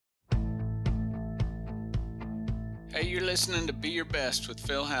Hey, you're listening to Be Your Best with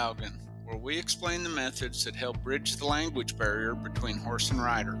Phil Haugen, where we explain the methods that help bridge the language barrier between horse and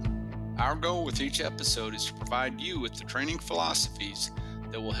rider. Our goal with each episode is to provide you with the training philosophies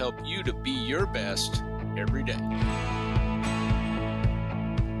that will help you to be your best every day.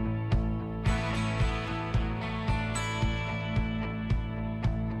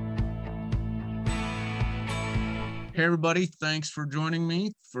 Hey everybody, thanks for joining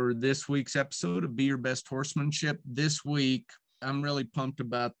me for this week's episode of Be Your Best Horsemanship. This week, I'm really pumped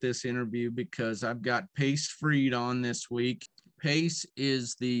about this interview because I've got Pace Freed on this week. Pace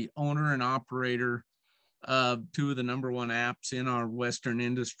is the owner and operator of two of the number one apps in our Western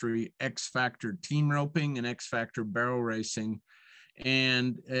industry, X Factor Team Roping and X Factor Barrel Racing.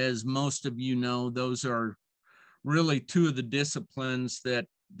 And as most of you know, those are really two of the disciplines that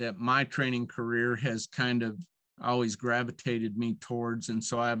my training career has kind of always gravitated me towards. And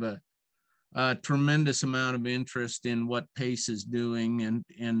so I have a tremendous amount of interest in what Pace is doing.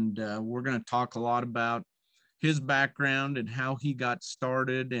 And we're going to talk a lot about his background and how he got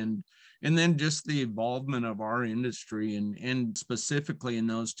started and then just the involvement of our industry and specifically in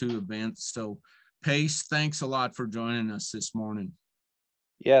those two events. So Pace, thanks a lot for joining us this morning.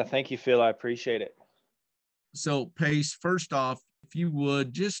 Yeah, thank you, Phil. I appreciate it. So Pace, first off, if you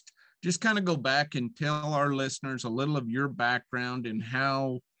would just kind of go back and tell our listeners a little of your background and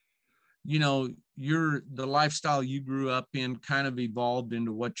how, you know, the lifestyle you grew up in kind of evolved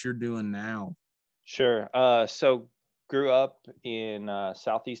into what you're doing now. Sure. So grew up in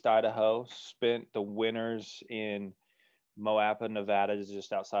Southeast Idaho, spent the winters in Moapa, Nevada,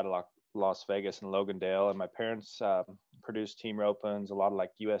 just outside of Las Vegas and Logandale. And my parents produced team ropings, a lot of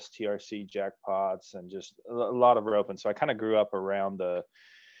like USTRC jackpots and just a lot of roping. So I kind of grew up around the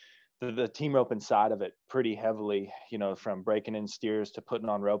team roping side of it pretty heavily, you know, from breaking in steers to putting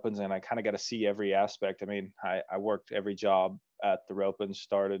on ropings. And I kind of got to see every aspect. I mean, I worked every job at the ropings,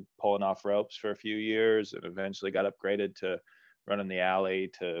 started pulling off ropes for a few years and eventually got upgraded to running the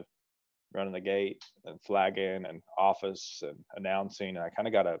alley, to running the gate and flagging and office and announcing. And I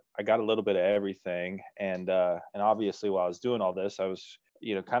got a little bit of everything. And obviously while I was doing all this, I was,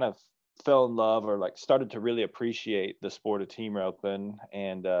 you know, kind of fell in love or like started to really appreciate the sport of team roping.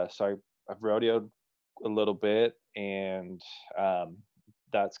 And so I've rodeoed a little bit, and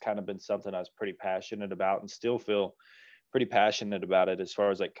that's kind of been something I was pretty passionate about and still feel pretty passionate about it as far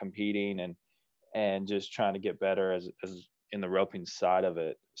as like competing and just trying to get better as in the roping side of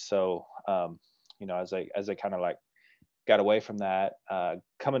it. So you know, as I kind of like got away from that,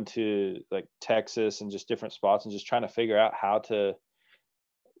 coming to like Texas and just different spots and just trying to figure out how to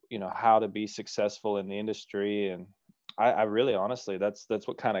be successful in the industry. And I really honestly, that's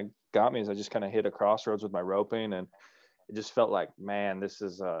what kind of got me, is I just kind of hit a crossroads with my roping, and it just felt like, man, this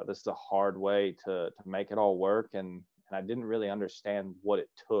is a hard way to make it all work. And I didn't really understand what it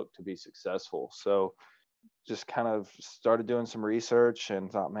took to be successful. So just kind of started doing some research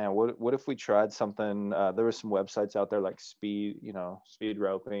and thought, man, what if we tried something? There were some websites out there like speed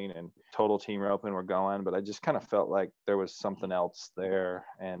roping and total team roping were going, but I just kind of felt like there was something else there.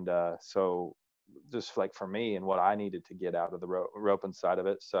 And so just like for me and what I needed to get out of the roping side of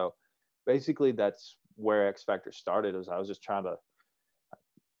it. So basically that's where X Factor started, is I was just trying to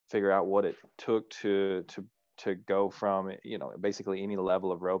figure out what it took to go from, you know, basically any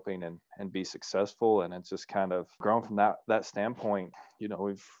level of roping and be successful. And it's just kind of grown from that standpoint. You know,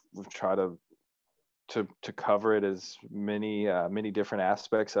 we've tried to cover it as many different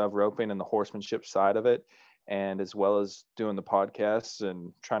aspects of roping and the horsemanship side of it, and as well as doing the podcasts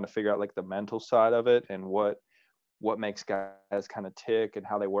and trying to figure out like the mental side of it and what makes guys kind of tick and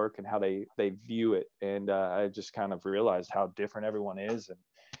how they work and how they view it. And I just kind of realized how different everyone is,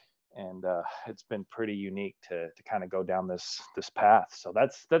 and it's been pretty unique to kind of go down this path. So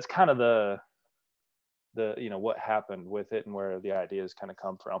that's kind of the you know, what happened with it and where the ideas kind of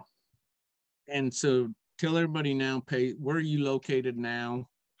come from. And so tell everybody now, Pace, where are you located now?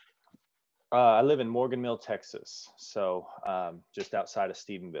 I live in Morgan Mill, Texas, so just outside of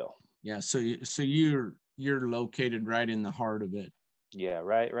Stephenville. Yeah, so you're located right in the heart of it. Yeah,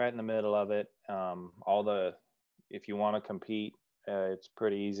 right in the middle of it. If you want to compete, it's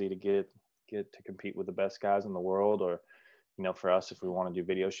pretty easy to get to compete with the best guys in the world. Or, you know, for us, if we want to do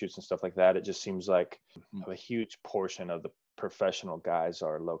video shoots and stuff like that, it just seems like a huge portion of the professional guys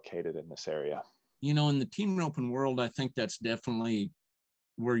are located in this area. You know, in the team roping world, I think that's definitely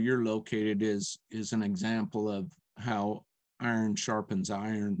where you're located is an example of how iron sharpens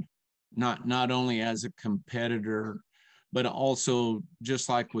iron, not only as a competitor, but also just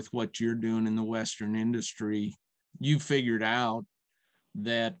like with what you're doing in the Western industry, you figured out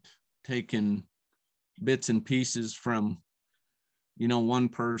that taking bits and pieces from, one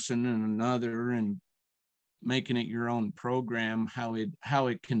person and another, and making it your own program, how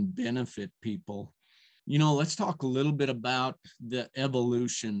it can benefit people. Let's talk a little bit about the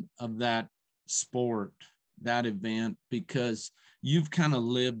evolution of that sport, that event, because you've kind of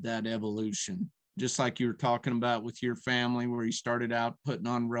lived that evolution, just like you were talking about with your family, where you started out putting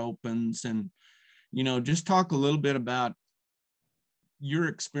on ropings. And just talk a little bit about your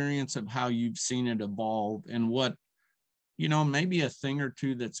experience of how you've seen it evolve, and what, maybe a thing or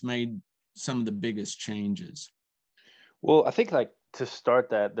two that's made some of the biggest changes. Well, I think like to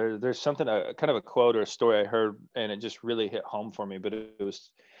start that, there's something, a kind of a quote or a story I heard, and it just really hit home for me. But it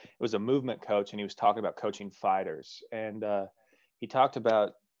was a movement coach, and he was talking about coaching fighters, and he talked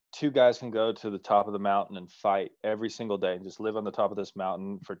about two guys can go to the top of the mountain and fight every single day and just live on the top of this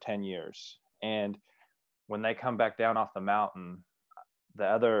mountain for 10 years. And when they come back down off the mountain, the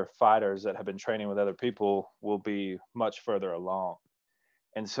other fighters that have been training with other people will be much further along.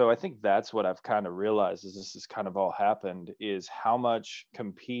 And so I think that's what I've kind of realized as this has kind of all happened, is how much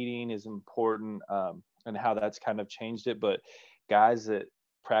competing is important, and how that's kind of changed it. But guys that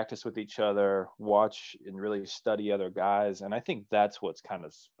practice with each other, watch and really study other guys. And I think that's what's kind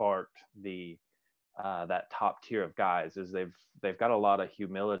of sparked the that top tier of guys, is they've got a lot of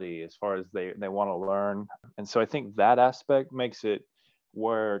humility as far as they want to learn. And so I think that aspect makes it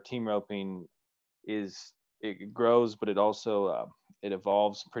where team roping it grows, but it also it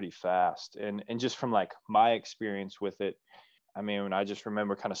evolves pretty fast. And just from like my experience with it, I mean, I just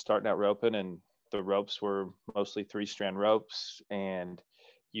remember kind of starting out roping, and the ropes were mostly 3-strand ropes, and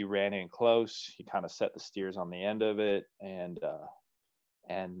you ran in close, you kind of set the steers on the end of it, and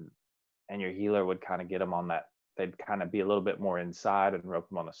your healer would kind of get them on that. They'd kind of be a little bit more inside and rope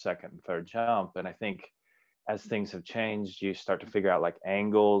them on the second and third jump. And I think as things have changed, you start to figure out like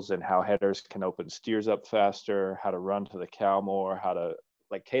angles and how headers can open steers up faster, how to run to the cow more, how to,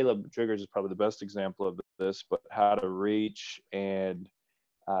 like Caleb Driggers is probably the best example of this, but how to reach and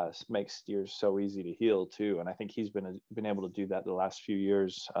make steers so easy to heel too. And I think he's been able to do that the last few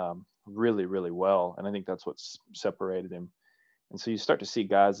years really, really well. And I think that's what's separated him. And so you start to see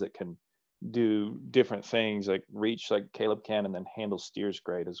guys that can do different things, like reach like Caleb can, and then handle steers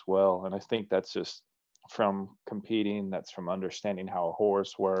great as well. And I think that's just from competing, that's from understanding how a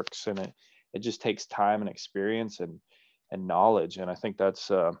horse works, and it just takes time and experience and knowledge. And I think that's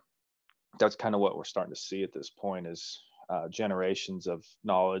kind of what we're starting to see at this point, is generations of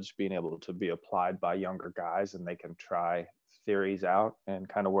knowledge being able to be applied by younger guys, and they can try theories out and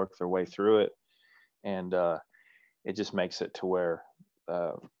kind of work their way through it. And it just makes it to where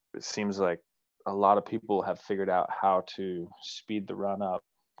it seems like a lot of people have figured out how to speed the run up,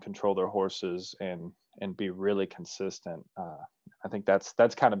 control their horses, and be really consistent. I think that's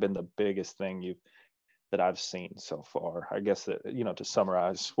kind of been the biggest thing that I've seen so far. I guess that, to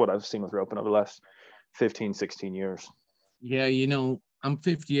summarize what I've seen with roping over the last 15, 16 years. Yeah, I'm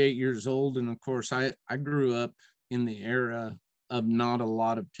 58 years old, and of course I grew up in the era of not a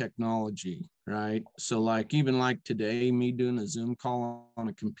lot of technology, right? So like even like today, me doing a Zoom call on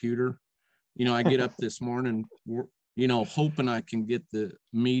a computer, I get up this morning, hoping I can get the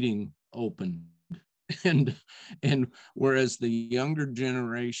meeting open. And whereas the younger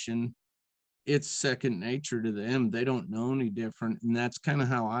generation, it's second nature to them. They don't know any different. And that's kind of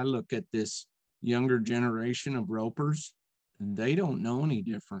how I look at this younger generation of ropers. They don't know any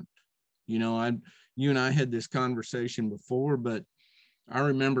different. You and I had this conversation before, but I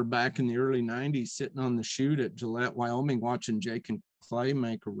remember back in the early 90s sitting on the chute at Gillette, Wyoming, watching Jake and Clay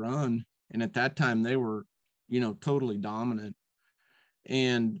make a run. And at that time they were, totally dominant.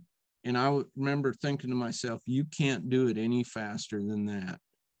 And I remember thinking to myself, you can't do it any faster than that.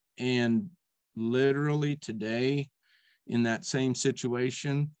 And literally today, in that same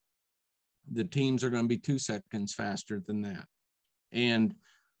situation, the teams are going to be 2 seconds faster than that.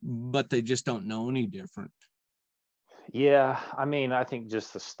 But they just don't know any different. Yeah, I mean, I think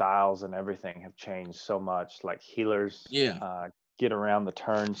just the styles and everything have changed so much. Like healers get around the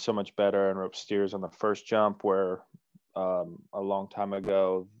turn so much better and rope steers on the first jump, where a long time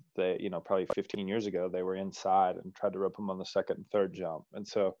ago, they, probably 15 years ago, they were inside and tried to rope them on the second and third jump. And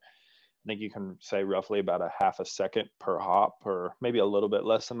so I think you can say roughly about a half a second per hop, or maybe a little bit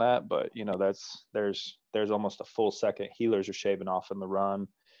less than that. But, there's almost a full second healers are shaving off in the run.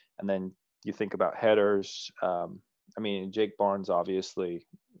 And then you think about headers. I mean, Jake Barnes, obviously,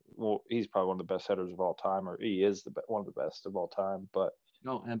 well, he's probably one of the best headers of all time, or he is one of the best of all time. But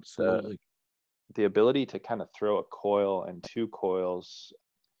no, absolutely, the ability to kind of throw a coil and 2 coils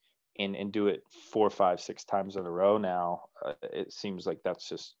and do it 4, 5, 6 times in a row now, it seems like that's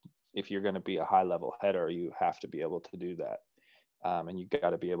just if you're going to be a high level header, you have to be able to do that. And you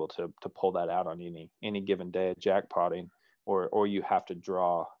got to be able to pull that out on any given day of jackpotting, or you have to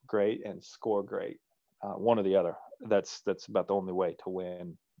draw great and score great, one or the other. That's about the only way to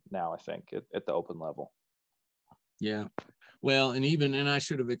win now, I think, at the open level. Yeah. Well, and I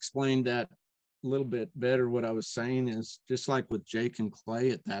should have explained that a little bit better. What I was saying is, just like with Jake and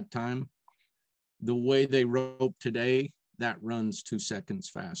Clay at that time, the way they rope today, that runs 2 seconds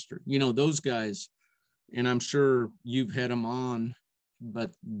faster. Those guys, and I'm sure you've had them on,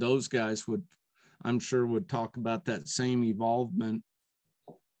 but those guys I'm sure would talk about that same evolvement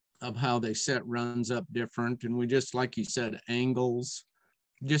of how they set runs up different. And we just, like you said, angles,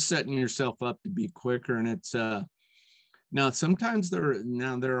 just setting yourself up to be quicker. And it's, now sometimes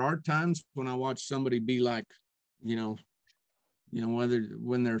there are times when I watch somebody be like, whether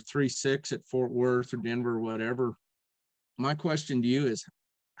when they're 3.6 at Fort Worth or Denver or whatever. My question to you is,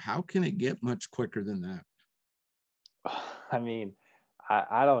 how can it get much quicker than that? I mean,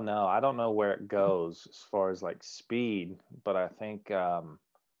 I don't know. I don't know where it goes as far as like speed, but I think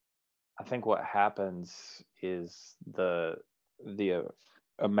what happens is the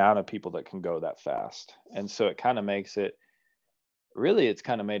amount of people that can go that fast, and so it kind of makes it. Really, it's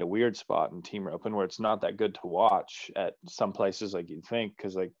kind of made a weird spot in team roping where it's not that good to watch at some places like you'd think,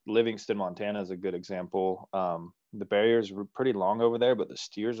 because like Livingston, Montana is a good example. The barriers were pretty long over there, but the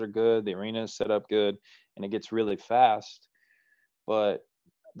steers are good. The arena is set up good, and it gets really fast. But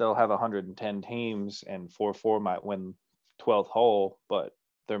they'll have 110 teams, and 4-4 might win 12th hole, but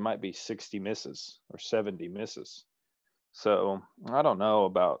there might be 60 misses or 70 misses. So I don't know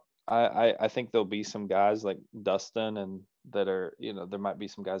about. I think there'll be some guys like Dustin and that are, there might be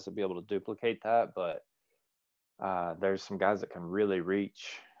some guys that be able to duplicate that, but there's some guys that can really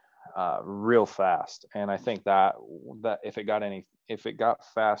reach real fast. And I think that if it got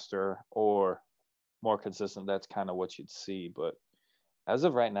faster or more consistent, that's kind of what you'd see. But as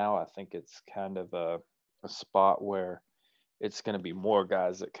of right now, I think it's kind of a spot where it's going to be more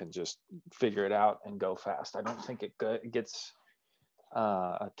guys that can just figure it out and go fast. I don't think it gets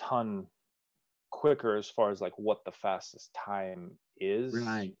a ton quicker as far as like what the fastest time is.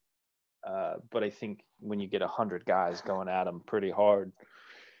 Right. But I think when you get 100 guys going at them pretty hard,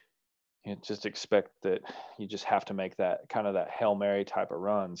 you just expect that you just have to make that kind of that Hail Mary type of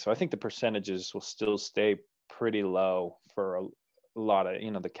run. So I think the percentages will still stay pretty low for a lot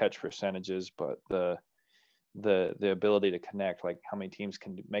of, the catch percentages, but the ability to connect, like how many teams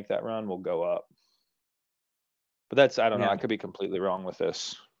can make that run, will go up. But I don't know. I could be completely wrong with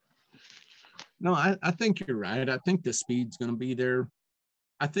this. No, I think you're right. I think the speed's going to be there.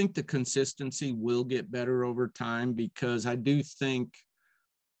 I think the consistency will get better over time, because I do think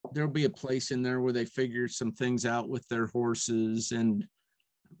there'll be a place in there where they figure some things out with their horses. And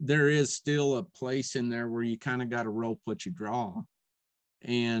there is still a place in there where you kind of got to rope what you draw.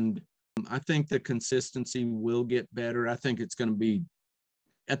 And I think the consistency will get better. I think it's going to be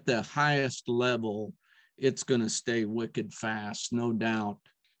at the highest level. It's going to stay wicked fast, no doubt.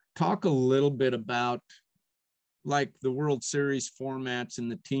 Talk a little bit about like the World Series formats and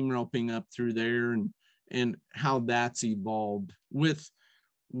the team roping up through there, and how that's evolved with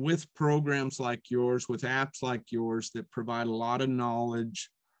programs like yours, with apps like yours that provide a lot of knowledge,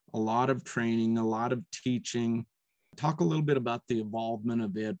 a lot of training, a lot of teaching. Talk a little bit about the involvement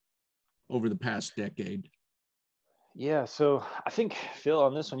of it over the past decade. Yeah, so I think, Phil,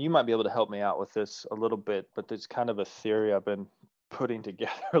 on this one, you might be able to help me out with this a little bit, but there's kind of a theory I've been putting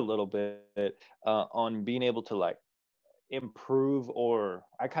together a little bit on being able to like improve, or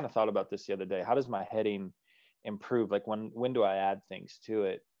I kind of thought about this the other day. How does my heading improve? Like when do I add things to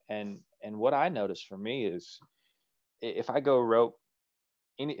it? And what I noticed for me is if I go rope,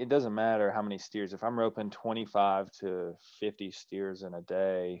 it doesn't matter how many steers. If I'm roping 25 to 50 steers in a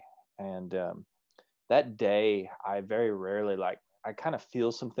day, and that day I very rarely I kind of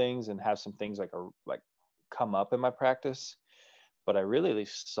feel some things and have some things like come up in my practice, but I really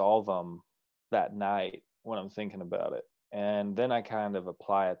solve them that night when I'm thinking about it. And then I kind of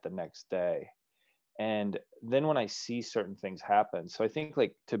apply it the next day. And then when I see certain things happen, so I think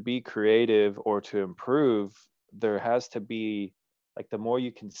like to be creative or to improve, there has to be like the more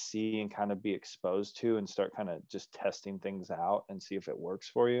you can see and kind of be exposed to and start kind of just testing things out and see if it works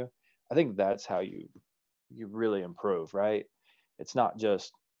for you. I think that's how you really improve, right? It's not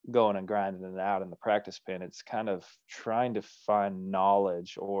just going and grinding it out in the practice pen. It's kind of trying to find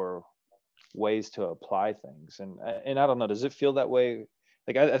knowledge or ways to apply things. And I don't know, does it feel that way?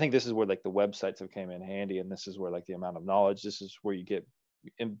 Like I think this is where like the websites have came in handy, and this is where like the amount of knowledge, this is where you get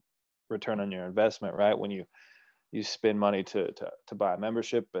in return on your investment, right? When you you spend money to buy a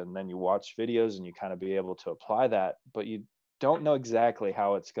membership, and then you watch videos and you kind of be able to apply that, but you don't know exactly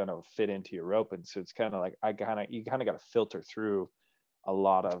how it's going to fit into your rope. And so it's kind of like you kind of got to filter through a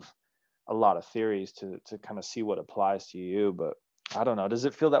lot of theories to kind of see what applies to you. But I don't know, does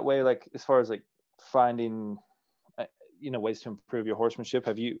it feel that way, like as far as like finding ways to improve your horsemanship?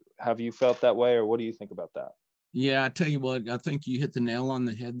 Have you felt that way, or what do you think about that? Yeah, I tell you what, I think you hit the nail on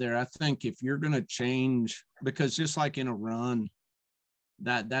the head there. I think if you're going to change, because just like in a run,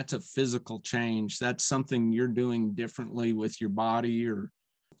 that's a physical change. That's something you're doing differently with your body or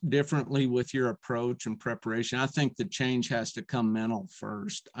differently with your approach and preparation. I think the change has to come mental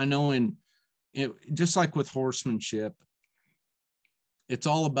first. I know just like with horsemanship, it's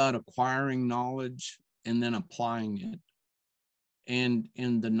all about acquiring knowledge and then applying it. And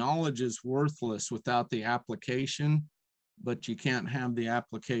the knowledge is worthless without the application, but you can't have the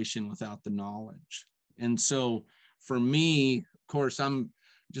application without the knowledge. And so for me, of course, I'm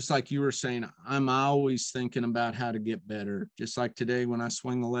just like you were saying, I'm always thinking about how to get better. Just like today, when I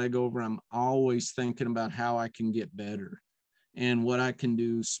swing a leg over, I'm always thinking about how I can get better and what I can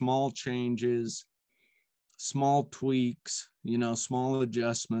do, small changes, small tweaks, small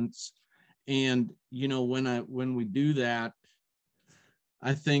adjustments. And, when we do that,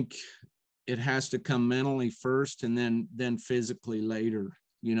 I think it has to come mentally first and then physically later,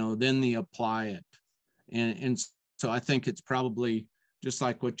 then they apply it. And so I think it's probably just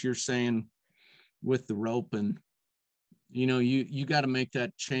like what you're saying with the roping, you got to make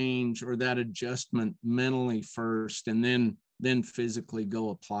that change or that adjustment mentally first and then physically go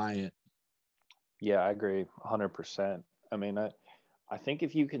apply it. Yeah, I agree 100%. I mean, I think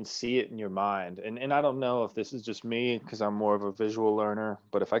if you can see it in your mind, and I don't know if this is just me because I'm more of a visual learner,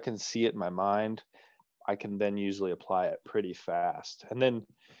 but if I can see it in my mind, I can then usually apply it pretty fast. And then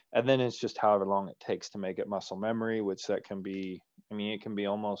it's just however long it takes to make it muscle memory, which that can be, I mean, it can be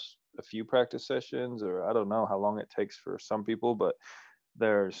almost a few practice sessions, or I don't know how long it takes for some people, but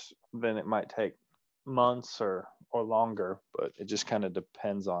then it might take months or longer, but it just kind of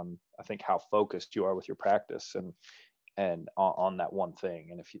depends on, I think, how focused you are with your practice and on that one thing.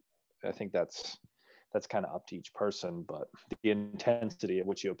 And I think that's kind of up to each person, but the intensity at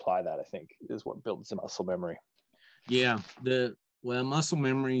which you apply that, I think, is what builds the muscle memory. Yeah. Muscle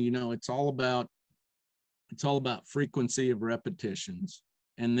memory, it's all about frequency of repetitions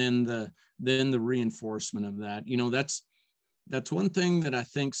and then the reinforcement of that. That's one thing that I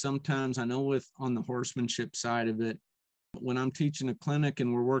think sometimes, I know with on the horsemanship side of it, when I'm teaching a clinic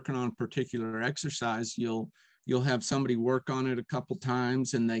and we're working on a particular exercise, you'll have somebody work on it a couple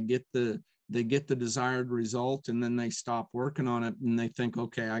times and they get the desired result, and then they stop working on it and they think,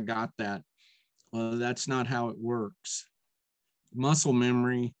 okay, I got that. Well, that's not how it works. Muscle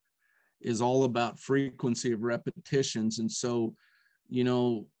memory is all about frequency of repetitions. And so,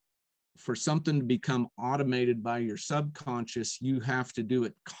 for something to become automated by your subconscious, you have to do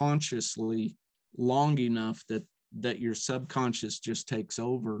it consciously long enough that your subconscious just takes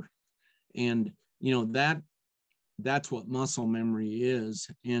over. And, that's what muscle memory is.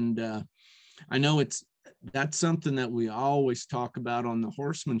 And I know that's something that we always talk about on the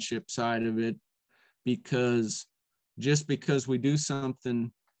horsemanship side of it, because just because we do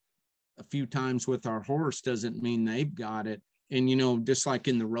something a few times with our horse doesn't mean they've got it. And, just like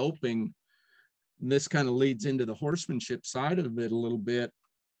in the roping, this kind of leads into the horsemanship side of it a little bit.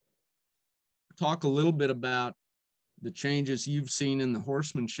 Talk a little bit about the changes you've seen in the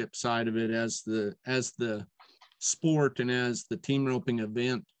horsemanship side of it as the sport and as the team roping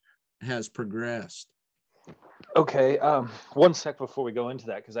event has progressed. Okay, one sec before we go into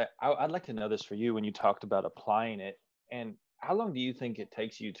that, because I'd like to know this for you when you talked about applying it. And how long do you think it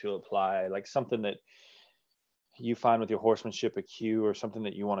takes you to apply, like something that you find with your horsemanship, a cue or something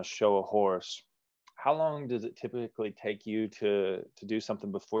that you want to show a horse? How long does it typically take you to do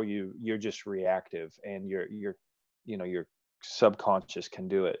something before you're just reactive and your subconscious can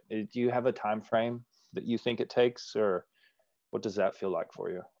do it? Do you have a time frame that you think it takes, or what does that feel like for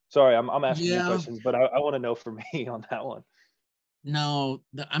you? Sorry, I'm asking you Yeah, questions, but I want to know for me on that one. no,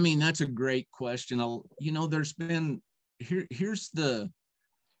 I mean, that's a great question. There's been here's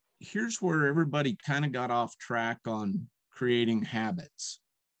where everybody kind of got off track on creating habits.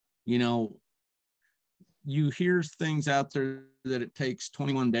 You know, you hear things out there that it takes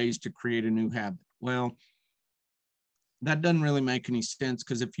 21 days to create a new habit. Well, that doesn't really make any sense,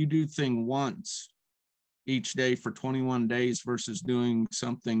 because if you do thing once each day for 21 days versus doing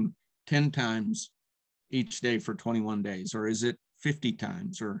something 10 times each day for 21 days, or is it 50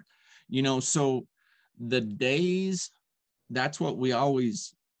 times, or, so the days, that's what we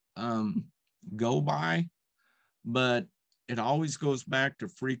always go by. but it always goes back to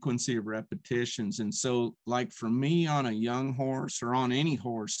frequency of repetitions. And so, like for me on a young horse or on any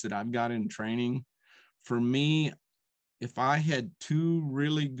horse that I've got in training, for me, if I had 2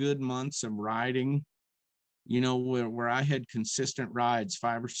 really good months of riding, where I had consistent rides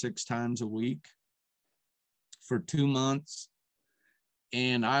 5 or 6 times a week for 2 months,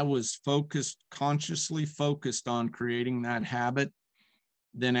 and I was consciously focused on creating that habit,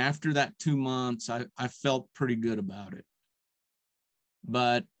 then after that 2 months, I felt pretty good about it.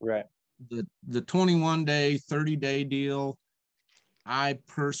 But Right. the 21-day, 30-day deal, I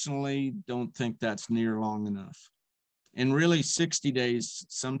personally don't think that's near long enough. And really 60 days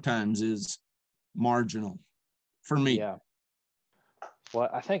sometimes is marginal for me. Yeah. Well,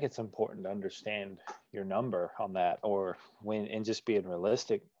 I think it's important to understand your number on that, or and just being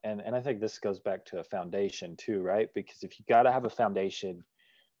realistic. And I think this goes back to a foundation too, right? Because if you got to have a foundation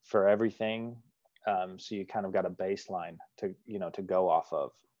for everything, so you kind of got a baseline to go off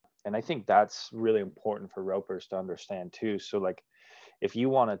of. And I think that's really important for ropers to understand too. So like, if you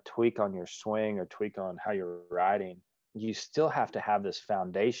want to tweak on your swing or tweak on how you're riding, you still have to have this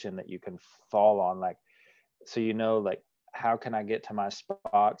foundation that you can fall on. Like, so like, how can I get to my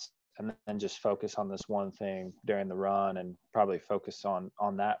spots, and then just focus on this one thing during the run, and probably focus on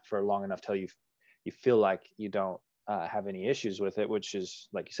that for long enough till you feel like you don't have any issues with it, which is,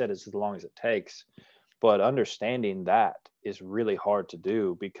 like you said, is as long as it takes. But understanding that is really hard to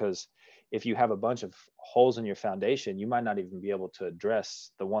do, because if you have a bunch of holes in your foundation, you might not even be able to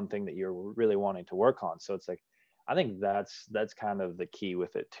address the one thing that you're really wanting to work on. So it's like, I think that's kind of the key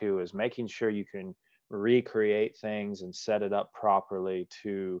with it too, is making sure you can recreate things and set it up properly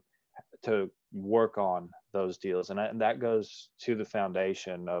to work on those deals. And that goes to the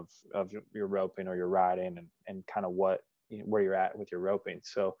foundation of your roping or your riding, and kind of where you're at with your roping.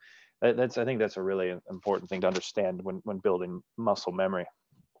 So I think that's a really important thing to understand when building muscle memory.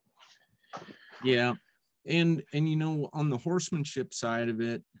 Yeah. And on the horsemanship side of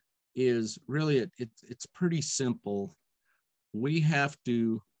it is really, it's pretty simple. We have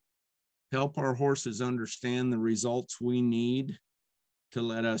to help our horses understand the results we need to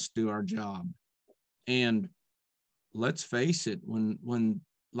let us do our job. And let's face it, when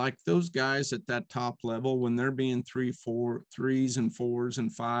like those guys at that top level, when they're being 3s and 4s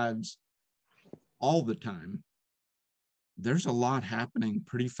and 5s all the time, there's a lot happening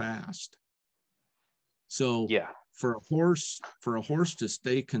pretty fast. So Yeah. for a horse to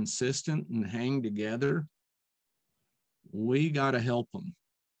stay consistent and hang together, we got to help them.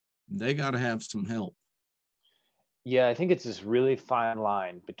 They got to have some help. Yeah, I think it's this really fine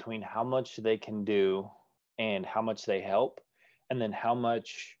line between how much they can do and how much they help, and then how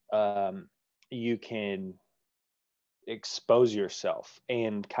much you can expose yourself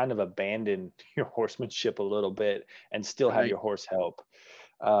and kind of abandon your horsemanship a little bit and still have Right. your horse help.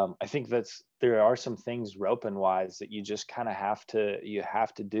 I think there are some things roping wise that you just kind of have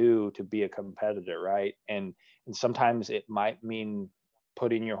to do to be a competitor, right? And sometimes it might mean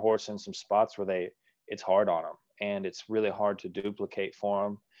putting your horse in some spots where it's hard on them, and it's really hard to duplicate for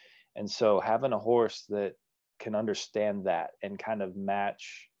them. And so having a horse that can understand that and kind of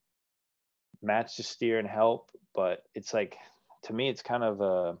match the steer and help. But it's like, to me, it's kind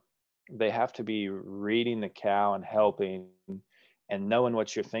of they have to be reading the cow and helping, and knowing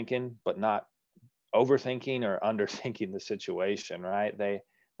what you're thinking, but not overthinking or underthinking the situation, right? They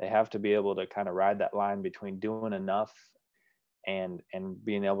have to be able to kind of ride that line between doing enough and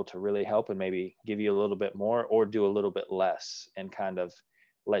being able to really help, and maybe give you a little bit more, or do a little bit less and kind of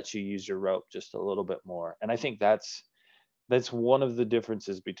let you use your rope just a little bit more. And I think that's one of the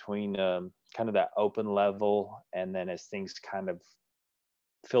differences between kind of that open level, and then as things kind of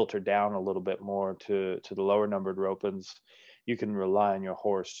filter down a little bit more to the lower numbered ropens, you can rely on your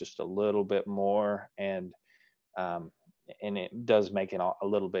horse just a little bit more, um, and it does make it a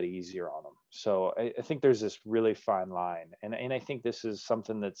little bit easier on them. So I think there's this really fine line, and I think this is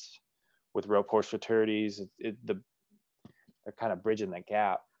something that's with rope horse fraternities. They're kind of bridging that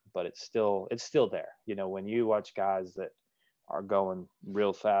gap, but it's still there. When you watch guys that are going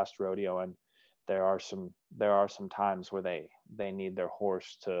real fast rodeoing, there are some times where they need their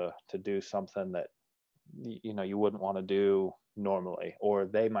horse to do something that you wouldn't want to do normally, or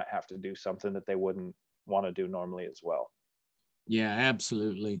they might have to do something that they wouldn't want to do normally as well. Yeah,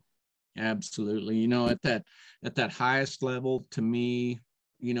 absolutely. Absolutely. At that highest level, to me,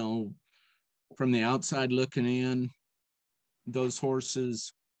 from the outside looking in, those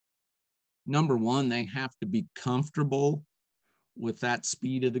horses, number one, they have to be comfortable with that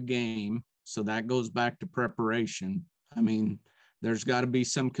speed of the game. So that goes back to preparation. I mean, there's got to be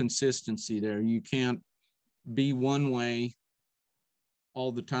some consistency there. You can't be one way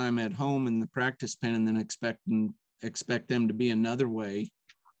all the time at home in the practice pen and then expect them to be another way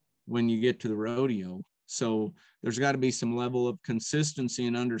when you get to the rodeo. So there's got to be some level of consistency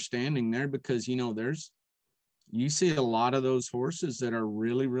and understanding there, because you see a lot of those horses that are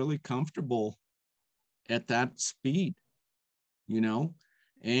really, really comfortable at that speed,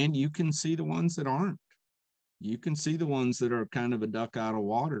 and you can see the ones that aren't. You can see the ones that are kind of a duck out of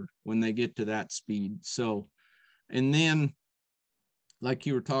water when they get to that speed. So, and then like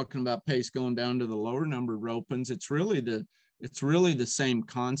you were talking about pace going down to the lower number ropings, it's really the same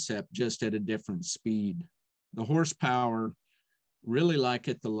concept, just at a different speed. The horsepower, really, like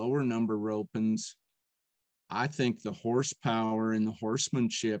at the lower number ropings, I think the horsepower and the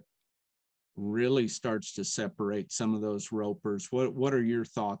horsemanship really starts to separate some of those ropers. What are your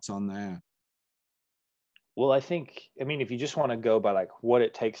thoughts on that? Well, I mean, if you just want to go by like what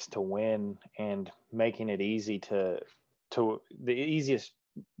it takes to win and making it easy to the easiest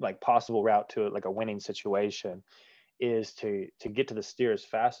like possible route to like a winning situation is to get to the steer as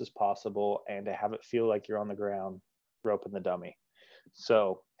fast as possible and to have it feel like you're on the ground roping the dummy.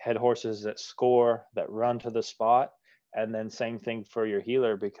 So head horses that score, that run to the spot, and then same thing for your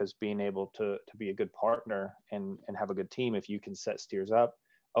heeler, because being able to be a good partner and have a good team, if you can set steers up,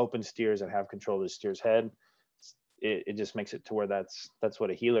 open steers, and have control of the steer's head, it just makes it to where that's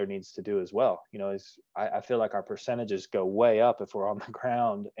what a heeler needs to do as well. I feel like our percentages go way up if we're on the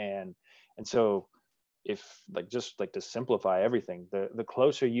ground, and so if like just like to simplify everything, the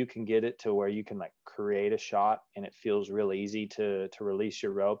closer you can get it to where you can like create a shot and it feels real easy to release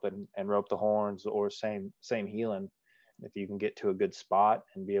your rope and rope the horns, or same heeling, if you can get to a good spot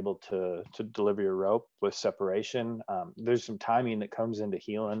and be able to deliver your rope with separation. There's some timing that comes into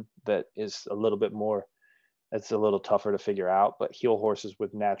heeling that is a little bit more, that's a little tougher to figure out, but heel horses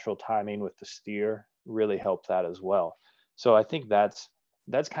with natural timing with the steer really help that as well. So I think that's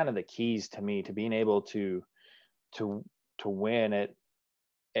kind of the keys to me to being able to to win at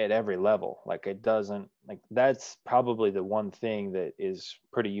every level. Like it doesn't, like that's probably the one thing that is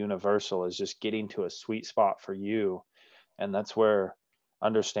pretty universal, is just getting to a sweet spot for you. And that's where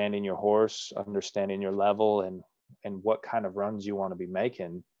understanding your horse, understanding your level, and what kind of runs you want to be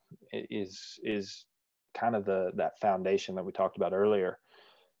making is kind of that foundation that we talked about earlier.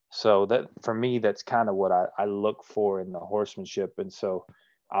 So that for me, that's kind of what I look for in the horsemanship. And so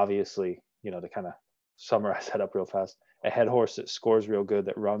obviously, to kind of summarize that up real fast, a head horse that scores real good,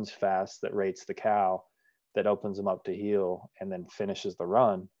 that runs fast, that rates the cow, that opens them up to heel and then finishes the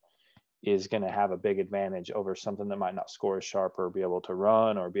run, is going to have a big advantage over something that might not score as sharp or be able to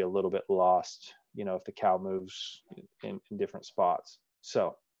run or be a little bit lost, if the cow moves in different spots.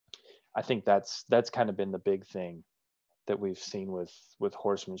 So I think that's kind of been the big thing that we've seen with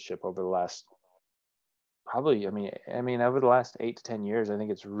horsemanship over the last, probably, I mean over the last 8 to 10 years. I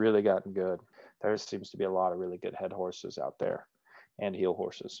think it's really gotten good. There seems to be a lot of really good head horses out there and heel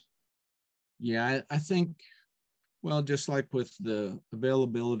horses. Yeah, I think, well, just like with the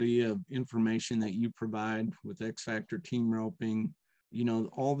availability of information that you provide with X Factor team roping,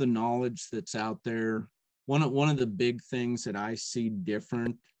 all the knowledge that's out there. One of the big things that I see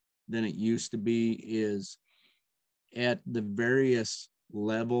different than it used to be is at the various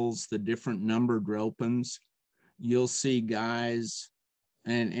levels, the different numbered ropings, you'll see guys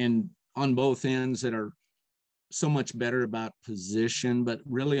and on both ends that are so much better about position, but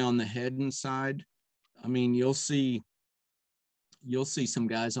really on the head and side, I mean, you'll see some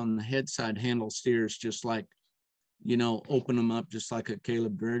guys on the head side handle steers just like, open them up just like a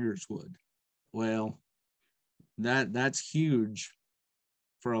Caleb Driggers would. Well, that's huge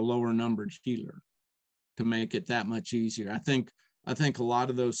for a lower numbered heeler to make it that much easier. I think a lot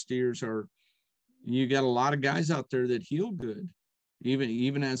of those steers are, you got a lot of guys out there that heel good,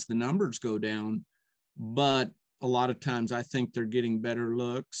 even as the numbers go down. But a lot of times I think they're getting better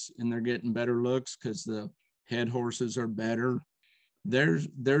looks, and they're getting better looks because the head horses are better. There's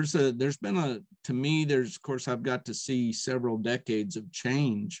been to me, of course, I've got to see several decades of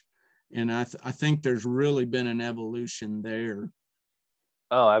change. And I think there's really been an evolution there.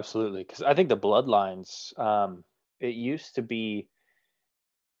 Oh, absolutely. Because I think the bloodlines, it used to be,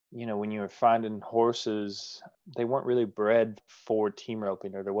 when you were finding horses, they weren't really bred for team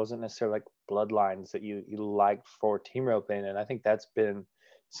roping, or there wasn't necessarily like bloodlines that you liked for team roping. And I think that's been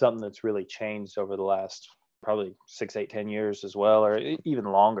something that's really changed over the last probably 6, 8, 10 years as well, or even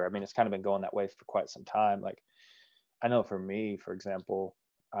longer. I mean, it's kind of been going that way for quite some time. Like I know for me, for example,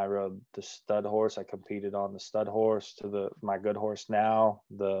 I rode the stud horse. I competed on the stud horse to my good horse now,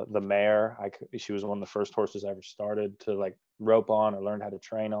 the mare. She was one of the first horses I ever started to like rope on or learned how to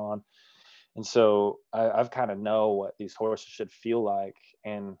train on. And so I've kind of know what these horses should feel like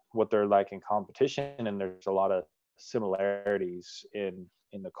and what they're like in competition. And there's a lot of similarities in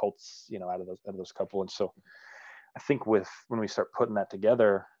the colts, out of those couple. And so I think when we start putting that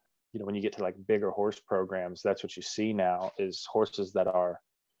together, when you get to like bigger horse programs, that's what you see now is horses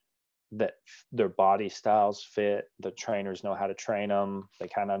that their body styles fit, the trainers know how to train them, they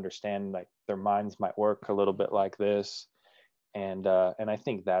kind of understand like their minds might work a little bit like this. And I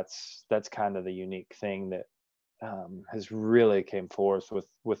think that's kind of the unique thing that has really came forth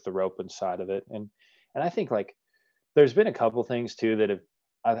with the roping side of it. And I think like there's been a couple things too that have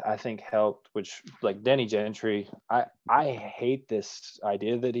I think helped, which like Denny Gentry, I hate this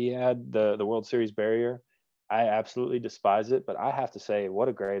idea that he had the World Series barrier. I absolutely despise it, but I have to say what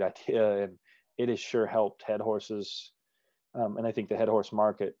a great idea, and it has sure helped head horses, and I think the head horse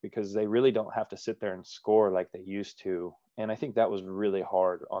market, because they really don't have to sit there and score like they used to. And I think that was really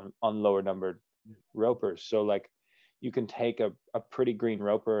hard on lower numbered ropers. So like you can take a pretty green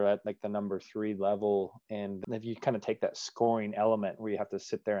roper at like the number 3 level, and if you kind of take that scoring element where you have to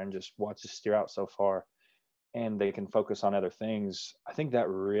sit there and just watch the steer out so far, and they can focus on other things, I think that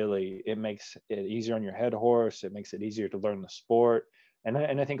really it makes it easier on your head horse. It makes it easier to learn the sport. And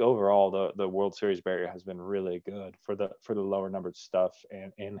I think overall the World Series barrier has been really good for the lower numbered stuff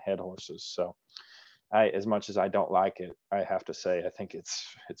and in head horses. So as much as I don't like it, I have to say I think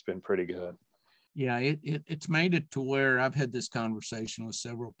it's been pretty good. Yeah, it's made it to where I've had this conversation with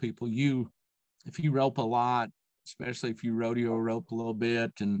several people. If you rope a lot, especially if you rodeo rope a little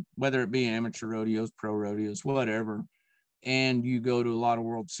bit, and whether it be amateur rodeos, pro rodeos, whatever, and you go to a lot of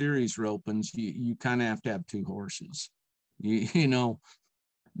World Series ropings, you kind of have to have 2 horses. You know,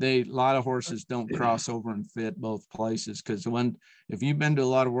 a lot of horses don't cross over and fit both places, because if you've been to a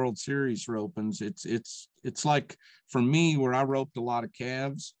lot of World Series ropings, it's like for me where I roped a lot of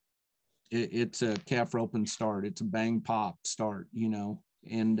calves, it's a calf rope and start. It's a bang pop start,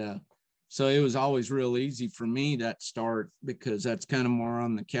 and so it was always real easy for me that start, because that's kind of more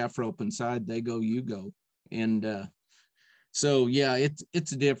on the calf rope inside. They go, you go, and so yeah,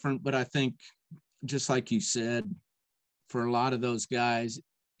 it's different. But I think just like you said, for a lot of those guys,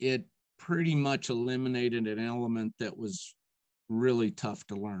 it pretty much eliminated an element that was really tough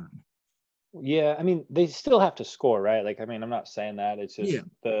to learn. Yeah, I mean, they still have to score, right? Like, I mean, I'm not saying that. It's Yeah, just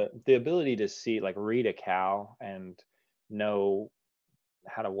the ability to see, like, read a cow and know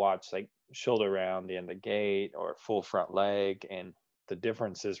how to watch, like, shoulder round in the gate or full front leg, and the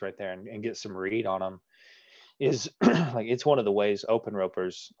differences right there, and get some read on them is like it's one of the ways open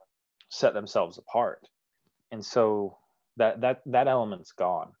ropers set themselves apart. And so that element's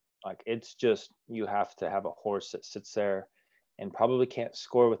gone. Like it's just you have to have a horse that sits there and probably can't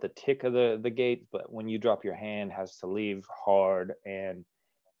score with the tick of the gate, but when you drop your hand has to leave hard, and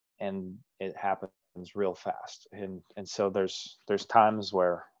it happens real fast. And so there's times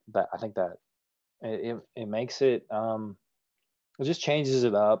where that I think that it makes it just changes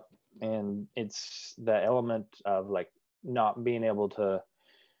it up, and it's the element of like not being able to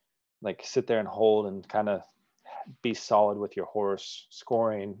like sit there and hold and kind of be solid with your horse.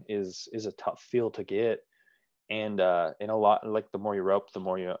 Scoring is a tough feel to get, and a lot like the more you rope, the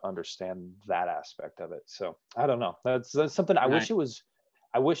more you understand that aspect of it. So I don't know, that's something I right. wish it was.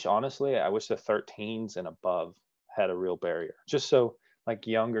 I wish honestly, I wish the 13s and above had a real barrier, just so like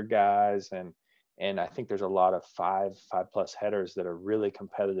younger guys, and I think there's a lot of five plus headers that are really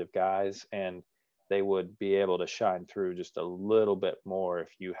competitive guys, and they would be able to shine through just a little bit more if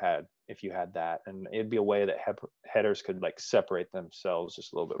you had that. And it'd be a way that headers could like separate themselves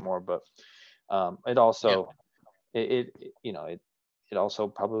just a little bit more. But it Yeah. also it also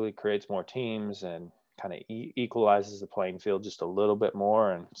probably creates more teams and kind of equalizes the playing field just a little bit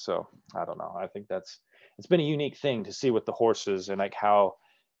more. And so I don't know, I think it's been a unique thing to see with the horses and like how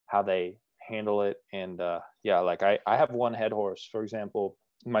they handle it. And yeah, like I have one head horse, for example.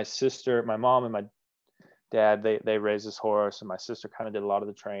 My mom and my dad, they raised this horse, and my sister kind of did a lot of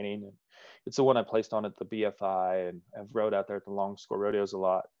the training, and it's the one I placed on at the BFI, and I've rode out there at the long score rodeos a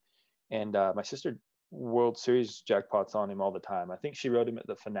lot. And my sister World Series jackpots on him all the time. I think she rode him at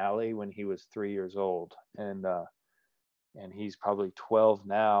the finale when he was 3 years old, and he's probably 12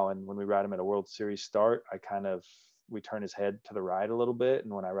 now. And when we ride him at a World Series start, we turn his head to the right a little bit,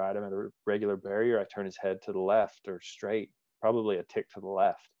 and when I ride him at a regular barrier, I turn his head to the left or straight, probably a tick to the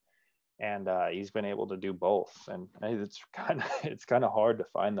left. And he's been able to do both. And it's kind of hard to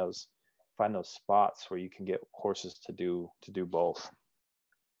find those spots where you can get horses to do both.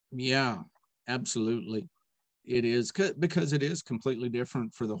 Yeah, absolutely. It is because it is completely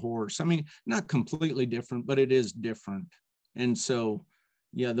different for the horse. I mean, not completely different, but it is different. And so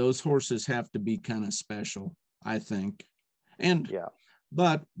yeah, those horses have to be kind of special, I think. And, Yeah.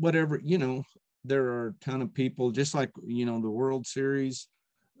 but whatever, there are a ton of people, just like, the World Series.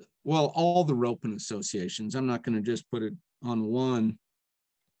 Well, all the roping associations, I'm not going to just put it on one,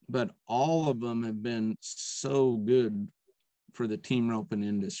 but all of them have been so good for the team roping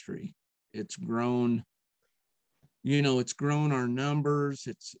industry. It's grown, it's grown our numbers.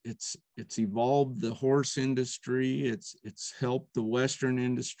 It's evolved the horse industry. It's helped the Western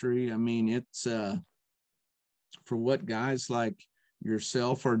industry. I mean, it's for what guys like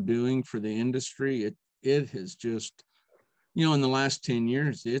yourself are doing for the industry, it has just, in the last 10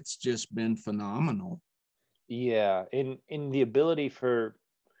 years, it's just been phenomenal. Yeah, in the ability for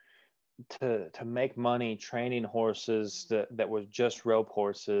to make money training horses that were just rope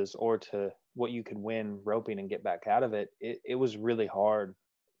horses, or to what you could win roping and get back out of it, it was really hard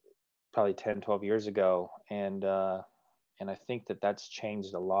probably 10, 12 years ago. And I think that that's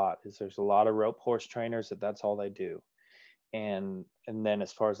changed a lot. Is there's a lot of rope horse trainers that's all they do. And then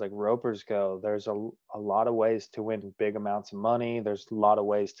as far as like ropers go, there's a lot of ways to win big amounts of money. There's a lot of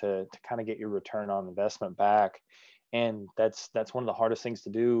ways to kind of get your return on investment back. And that's one of the hardest things to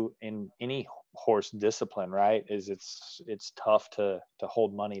do in any horse discipline, right? Is it's tough to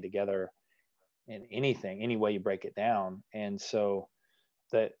hold money together in anything, any way you break it down. And so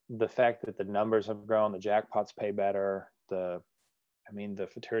that the fact that the numbers have grown, the jackpots pay better, the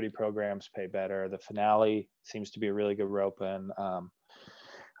futurity programs pay better. The finale seems to be a really good rope, and I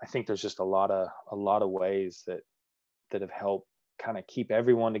think there's just a lot of ways that have helped kind of keep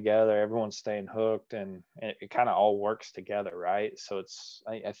everyone together, everyone staying hooked, and it kind of all works together, right? So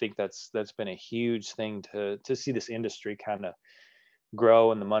I think that's been a huge thing to see this industry kind of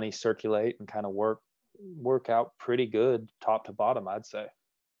grow and the money circulate and kind of work out pretty good top to bottom, I'd say.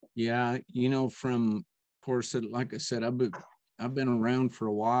 Yeah, from of course, like I said, I've been around for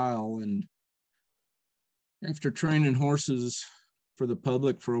a while, and after training horses for the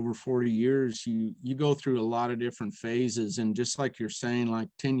public for over 40 years, you go through a lot of different phases. And just like you're saying, like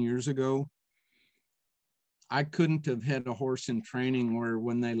 10 years ago, I couldn't have had a horse in training where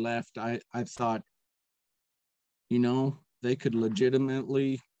when they left, I thought, they could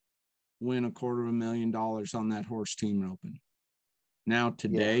legitimately win $250,000 on that horse team roping. Now Yeah.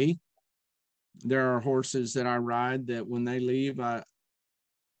 today, there are horses that I ride that when they leave,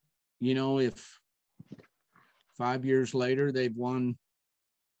 if 5 years later they've won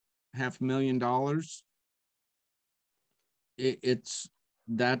 $500,000,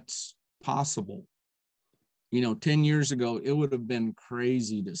 that's possible. 10 years ago, it would have been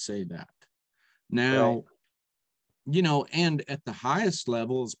crazy to say that. Right. Now, and at the highest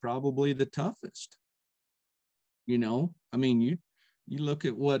level is probably the toughest. I mean, you look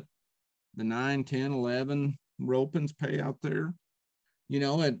at what the 9, 10, 11 ropings pay out there,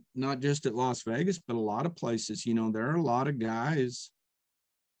 at not just at Las Vegas, but a lot of places. There are a lot of guys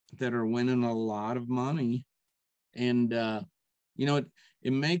that are winning a lot of money. And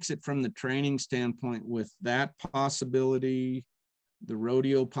it makes it, from the training standpoint, with that possibility, the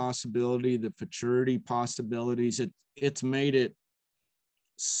rodeo possibility, the futurity possibilities, it's made it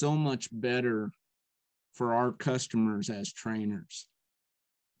so much better for our customers as trainers,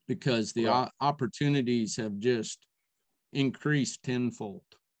 because the Right. opportunities have just increased tenfold.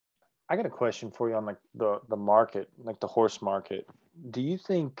 I got a question for you on like the market, like the horse market. Do you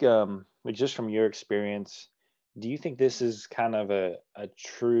think, like just from your experience, do you think this is kind of a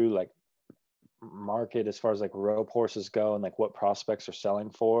true like market as far as like rope horses go and like what prospects are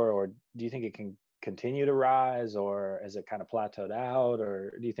selling for, or do you think it can continue to rise, or is it kind of plateaued out,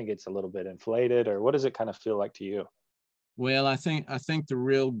 or do you think it's a little bit inflated, or what does it kind of feel like to you? Well, I think the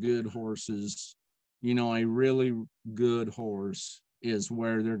real good horses, a really good horse is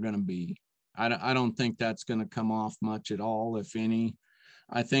where they're going to be. I don't think that's going to come off much at all, if any.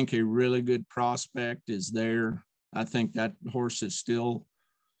 I think a really good prospect is there. I think that horse is still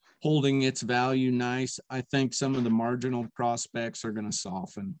holding its value nice. I think some of the marginal prospects are going to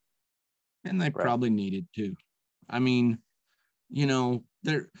soften, and they Right. probably needed to. I mean,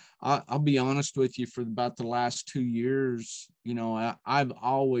 there, I'll be honest with you, for about the last 2 years, I've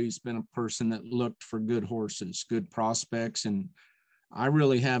always been a person that looked for good horses, good prospects. And I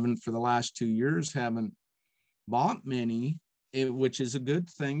really haven't, for the last 2 years, haven't bought many, which is a good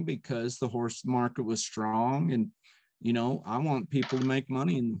thing, because the horse market was strong. And, I want people to make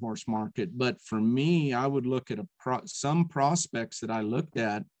money in the horse market. But for me, I would look at some prospects that I looked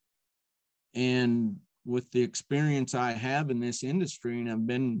at, and with the experience I have in this industry, and I've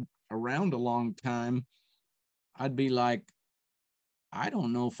been around a long time, I'd be like, I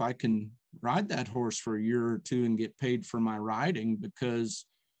don't know if I can ride that horse for a year or two and get paid for my riding, because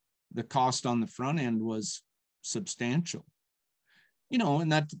the cost on the front end was substantial.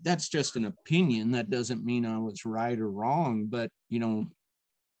 And that's just an opinion. That doesn't mean I was right or wrong, but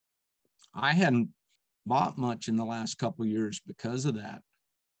I hadn't bought much in the last couple of years because of that.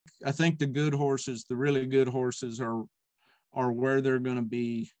 I think the good horses, the really good horses, are where they're going to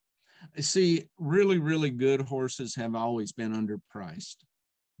be. See, really, really good horses have always been underpriced,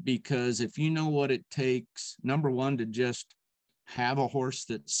 because if you know what it takes, number one, to just have a horse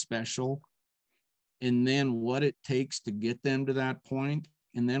that's special, and then what it takes to get them to that point,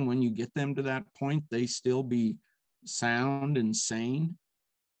 and then when you get them to that point, they still be sound and sane,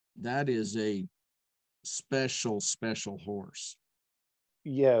 that is a special horse.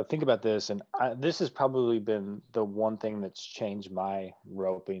 Yeah, think about this, and this has probably been the one thing that's changed my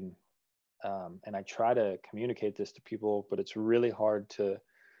roping. And I try to communicate this to people, but it's really hard to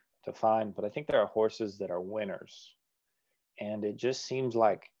find. But I think there are horses that are winners, and it just seems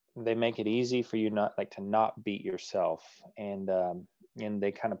like they make it easy for you to not beat yourself, and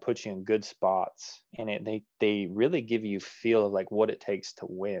they kind of put you in good spots, and they really give you feel of like what it takes to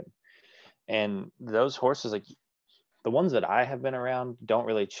win. And those horses, like the ones that I have been around, don't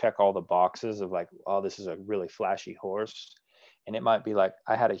really check all the boxes of like, oh, this is a really flashy horse. And it might be like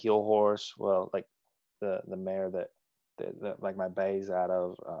I had a heel horse, well, like the mare that like my bay's out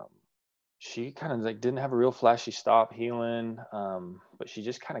of. She kind of like didn't have a real flashy stop heeling, but she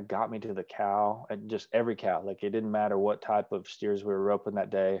just kind of got me to the cow, and just every cow. Like it didn't matter what type of steers we were roping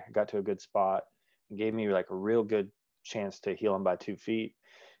that day. I got to a good spot and gave me like a real good chance to heel him by 2 feet.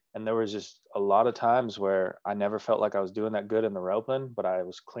 And there was just a lot of times where I never felt like I was doing that good in the roping, but I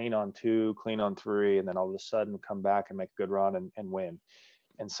was clean on 2, clean on 3, and then all of a sudden come back and make a good run and win.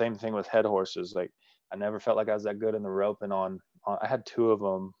 And same thing with head horses. Like I never felt like I was that good in the roping on I had 2 of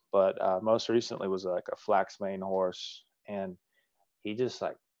them, but most recently was like a flax mane horse, and he just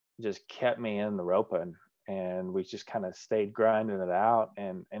kept me in the roping, and we just kind of stayed grinding it out,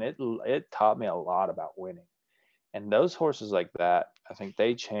 and it taught me a lot about winning. And those horses like that, I think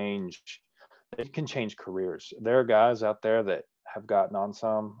they can change careers. There are guys out there that have gotten on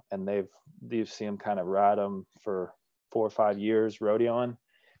some, and you've seen them kind of ride them for 4 or 5 years rodeoing,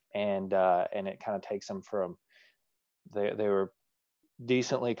 and it kind of takes them from they were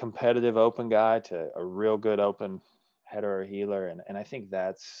decently competitive open guy to a real good open header or healer. And I think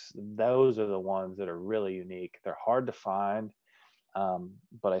those are the ones that are really unique. They're hard to find,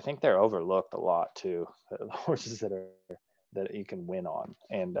 but I think they're overlooked a lot too. The horses that you can win on,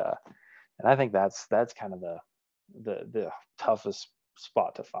 and I think that's kind of the toughest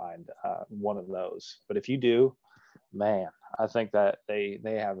spot to find, one of those. But if you do, man, I think that they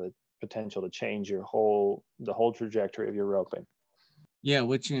have the potential to change the whole trajectory of your roping. Yeah,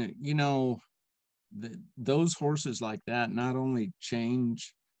 which those horses like that not only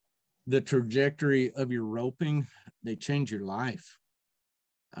change the trajectory of your roping, they change your life.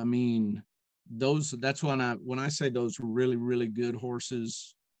 I mean, that's when I say those really, really good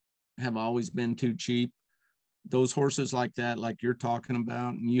horses have always been too cheap. Those horses like that, like you're talking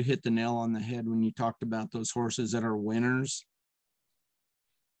about, and you hit the nail on the head when you talked about those horses that are winners.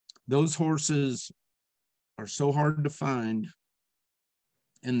 Those horses are so hard to find,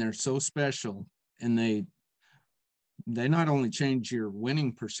 and they're so special, and they not only change your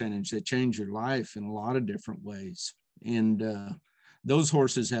winning percentage, they change your life in a lot of different ways. And those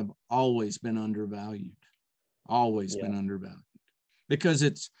horses have always been undervalued, because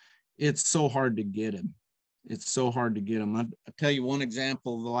it's so hard to get them. It's so hard to get them. I'll tell you one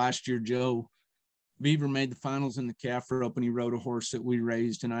example. The last year, Joe Beaver made the finals in the calf rope, and he rode a horse that we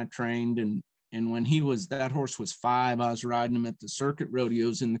raised and I trained. And when that horse was 5, I was riding him at the circuit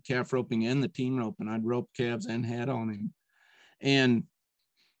rodeos in the calf roping and the team rope, and I'd rope calves and head on him. And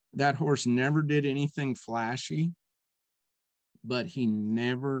that horse never did anything flashy, but he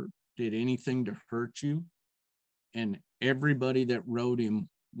never did anything to hurt you. And everybody that rode him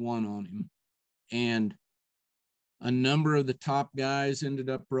won on him. And a number of the top guys ended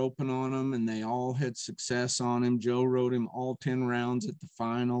up roping on him, and they all had success on him. Joe rode him all 10 rounds at the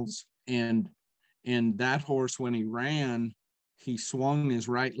finals. And that horse, when he ran, he swung his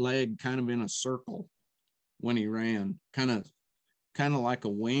right leg kind of in a circle when he ran, kind of like a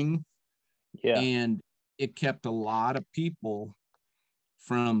wing. Yeah. And it kept a lot of people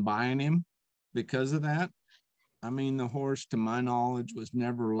from buying him because of that. I mean, the horse, to my knowledge, was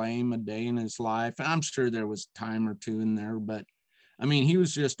never lame a day in his life. I'm sure there was a time or two in there, but I mean, he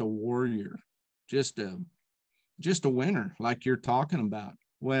was just a warrior, just a winner, like you're talking about.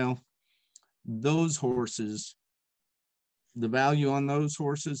 Well, those horses the value on those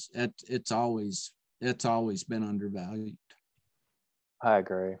horses, it's always been undervalued. I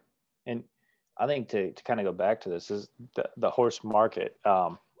agree. And I think to kind of go back to this is the horse market. I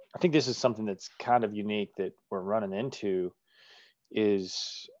think this is something that's kind of unique that we're running into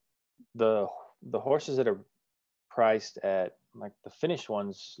is the horses that are priced at like the finished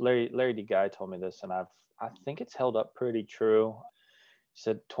ones. Larry D Guy told me this, and I think it's held up pretty true. He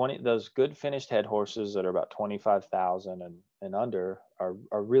said 20 those good finished head horses that are about 25,000 and under are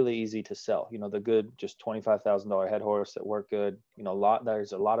really easy to sell. You know, the good just $25,000 head horse that work good. You know,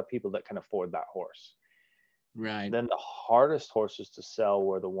 there's a lot of people that can afford that horse. Right. Then the hardest horses to sell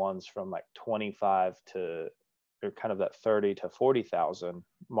were the ones from like 25 to they're kind of that 30 to 40,000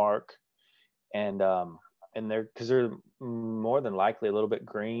 mark, and they're more than likely a little bit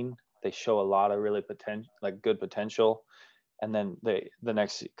green. They show a lot of really good potential, and then the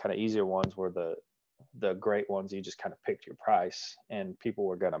next kind of easier ones were the great ones. You just kind of picked your price, and people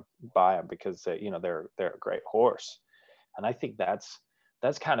were gonna buy them because they're a great horse, and I think that's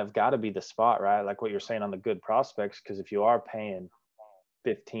kind of got to be the spot, right? Like what you're saying on the good prospects, because if you are paying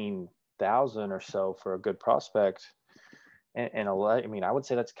 15,000 or so for a good prospect, and I mean, I would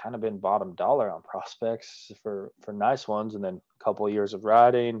say that's kind of been bottom dollar on prospects for nice ones, and then a couple of years of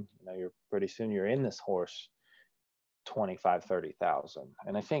riding, you're pretty soon you're in this horse 25-30,000,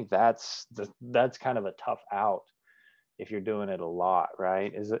 and I think that's kind of a tough out if you're doing it a lot,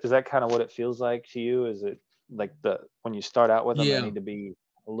 right? Is that kind of what it feels like to you? Is it like when you start out with them, they Yeah. need to be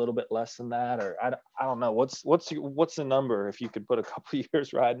a little bit less than that, or I don't know. What's the number if you could put a couple of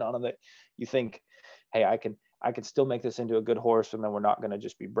years riding on them that you think, hey, I could still make this into a good horse, and then we're not going to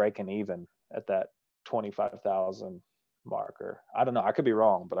just be breaking even at that 25,000 marker. I don't know. I could be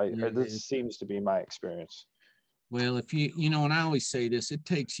wrong, but Yeah. this seems to be my experience. Well, if and I always say this, it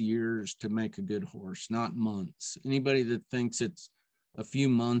takes years to make a good horse, not months. Anybody that thinks it's a few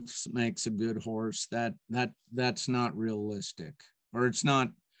months makes a good horse, that's not realistic, or it's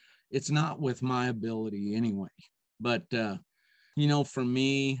not with my ability anyway. But for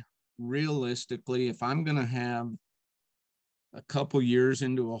me, realistically, if I'm going to have a couple years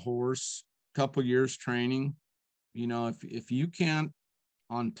into a horse, couple years training, if you can't,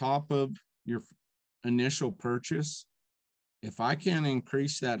 on top of your initial purchase, if I can't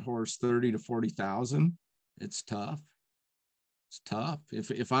increase that horse 30 to 40,000, it's tough. It's tough.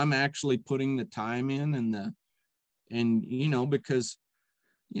 If I'm actually putting the time in because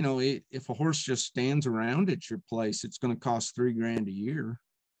if a horse just stands around at your place, it's going to cost $3,000 a year.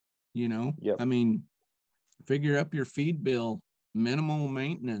 Yep. I mean, figure up your feed bill, minimal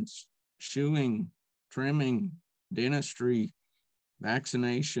maintenance, shoeing, trimming, dentistry,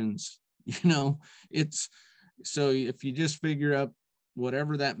 vaccinations. It's so if you just figure up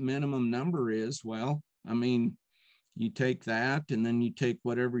whatever that minimum number is, well, I mean, you take that and then you take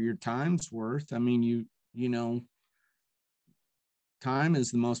whatever your time's worth. I mean, time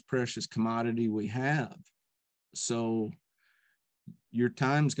is the most precious commodity we have. So your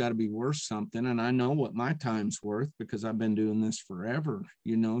time's got to be worth something. And I know what my time's worth because I've been doing this forever,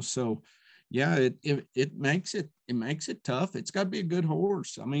 so yeah, it makes it tough. It's got to be a good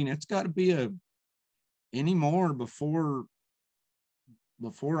horse. I mean, it's got to be anymore before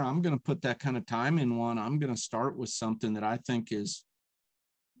I'm going to put that kind of time in one. I'm going to start with something that I think is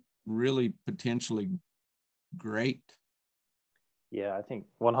really potentially great. Yeah, I think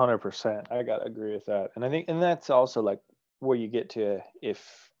 100%. I gotta agree with that, and I think, and that's also like where you get to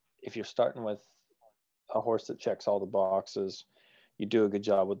if you're starting with a horse that checks all the boxes, you do a good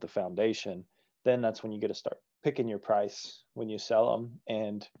job with the foundation, then that's when you get to start picking your price when you sell them,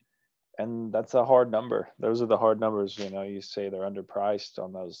 and that's a hard number. Those are the hard numbers. You say they're underpriced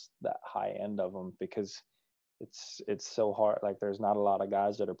on that high end of them because it's so hard. Like there's not a lot of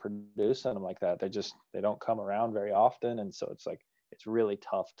guys that are producing them like that. They don't come around very often, and so it's like it's really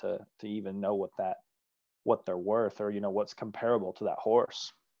tough to even know what they're worth, or what's comparable to that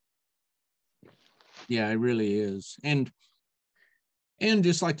horse. Yeah, it really is. And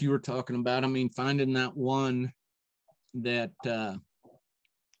just like you were talking about, I mean, finding that one that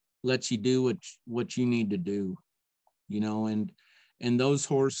lets you do what you need to do, and those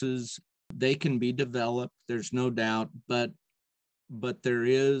horses, they can be developed, there's no doubt, but there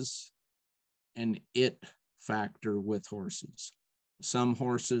is an it factor with horses. Some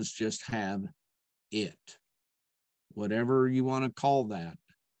horses just have it, whatever you want to call that.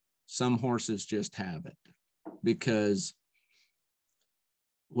 Some horses just have it because,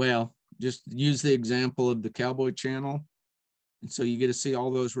 well, just use the example of the Cowboy Channel. And so you get to see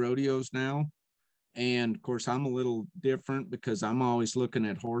all those rodeos now. And of course, I'm a little different because I'm always looking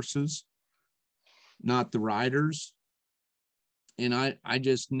at horses, not the riders. and I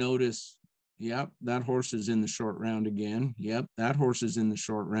just notice, yep, that horse is in the short round again. Yep, that horse is in the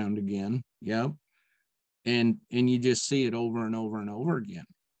short round again. Yep. And you just see it over and over and over again.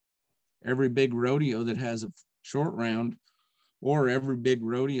 Every big rodeo that has a short round, or every big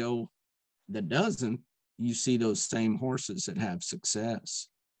rodeo that doesn't, you see those same horses that have success.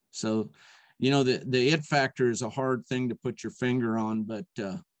 So, the it factor is a hard thing to put your finger on, but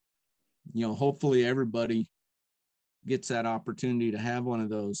hopefully everybody gets that opportunity to have one of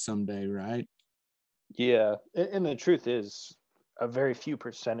those someday, right? Yeah, and the truth is, a very few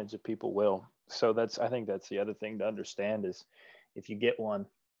percentage of people will. So I think that's the other thing to understand is, if you get one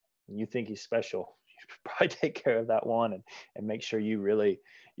and you think he's special, you should probably take care of that one and make sure you really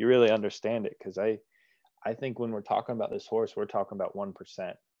understand it. Because I think when we're talking about this horse, we're talking about 1%.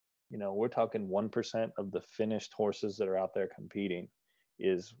 We're talking 1% of the finished horses that are out there competing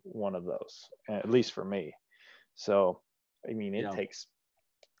is one of those, at least for me. So, I mean, it Yeah. takes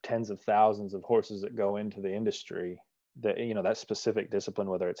tens of thousands of horses that go into the industry, that that specific discipline,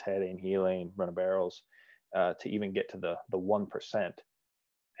 whether it's heading, heeling, run of barrels, to even get to the 1%.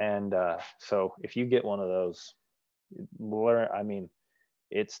 And so if you get one of those, learn. I mean,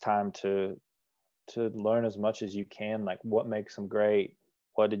 it's time to learn as much as you can, like what makes them great.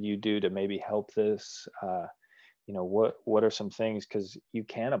 What did you do to maybe help this? What are some things, because you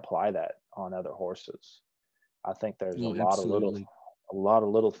can apply that on other horses. I think there's a Oh, lot of little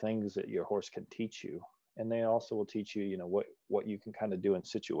absolutely. things that your horse can teach you, and they also will teach you, what you can kind of do in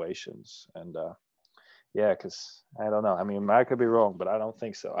situations. And yeah, because I don't know. I mean, I could be wrong, but I don't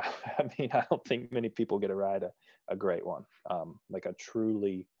think so. I mean, I don't think many people get to ride a great one, like a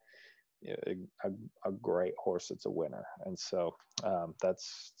truly a great horse that's a winner. And so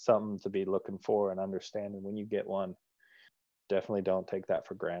that's something to be looking for and understanding when you get one. Definitely don't take that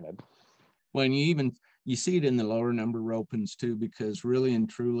for granted. When you see it in the lower number ropings too, because really and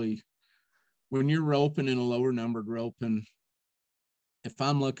truly, when you're roping in a lower numbered roping, if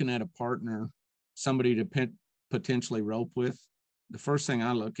I'm looking at a partner, somebody to potentially rope with, the first thing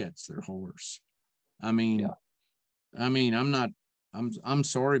I look at is their horse. I mean, Yeah. I'm not. I'm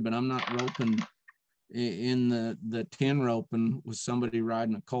sorry, but I'm not roping in the 10 roping with somebody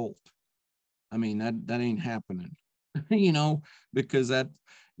riding a colt. I mean, that ain't happening, because I'm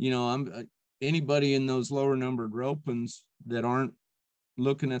anybody in those lower numbered ropings that aren't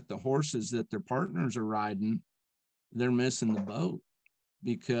looking at the horses that their partners are riding, they're missing the boat,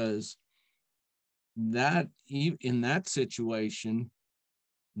 because that in that situation,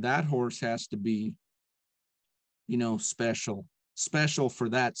 that horse has to be, special for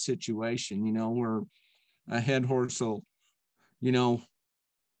that situation, where a head horse will, you know,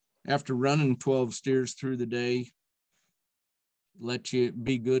 after running 12 steers through the day, let you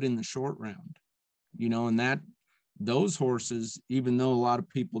be good in the short round, and those horses, even though a lot of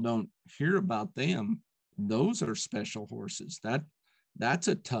people don't hear about them, those are special horses. That's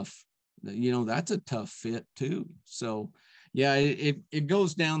a tough, that's a tough fit too. So yeah, it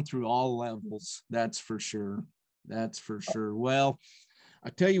goes down through all levels. That's for sure. That's for sure. Well, I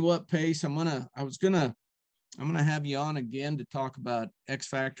tell you what, Pace, I'm gonna have you on again to talk about X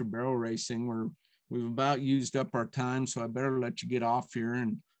Factor barrel racing, where we've about used up our time, so I better let you get off here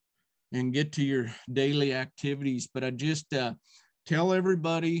and get to your daily activities. But I just tell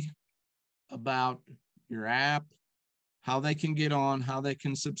everybody about your app, how they can get on, how they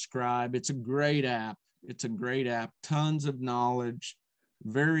can subscribe. It's a great app. It's a great app. Tons of knowledge,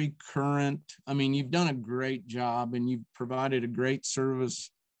 very current. I mean, you've done a great job and you've provided a great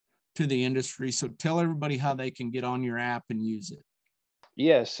service to the industry. So tell everybody how they can get on your app and use it.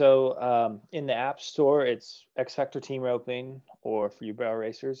 Yeah, so in the App Store, it's X Factor Team Roping, or for you barrel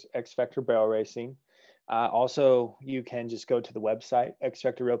racers, X Factor Barrel Racing. Also, you can just go to the website,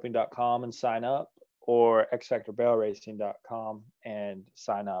 xfactorroping.com, and sign up, or xfactorbarrelracing.com and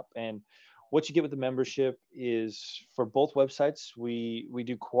sign up. And what you get with the membership is, for both websites, we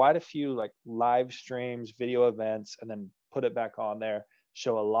do quite a few like live streams, video events, and then put it back on there.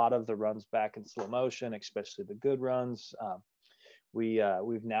 Show a lot of the runs back in slow motion, especially the good runs.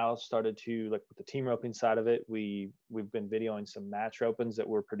 We've now started to, like with the team roping side of it, we've been videoing some match opens that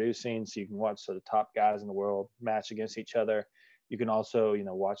we're producing, so you can watch the top guys in the world match against each other. You can also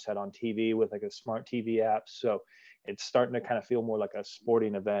watch that on TV with like a smart TV app. So it's starting to kind of feel more like a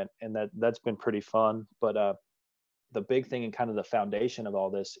sporting event, and that's been pretty fun. But the big thing and kind of the foundation of all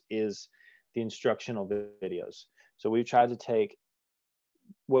this is the instructional videos. So we've tried to take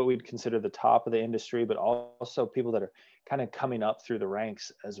what we'd consider the top of the industry, but also people that are kind of coming up through the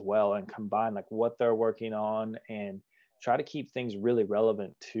ranks as well, and combine like what they're working on, and try to keep things really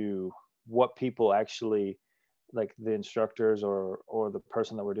relevant to what people actually like the instructors or the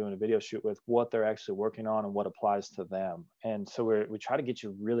person that we're doing a video shoot with, what they're actually working on and what applies to them. And so we try to get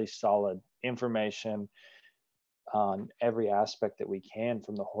you really solid information on every aspect that we can,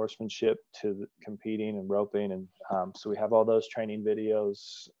 from the horsemanship to the competing and roping. And so we have all those training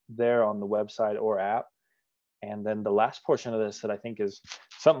videos there on the website or app. And then the last portion of this that I think is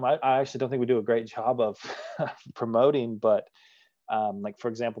something I actually don't think we do a great job of promoting, but like, for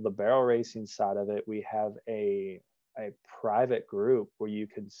example, the barrel racing side of it, we have a private group where you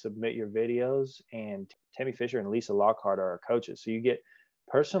can submit your videos, and Tammy Fisher and Lisa Lockhart are our coaches. So you get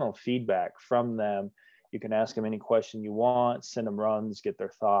personal feedback from them. You can ask them any question you want, send them runs, get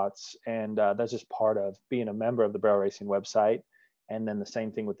their thoughts. And that's just part of being a member of the barrel racing website. And then the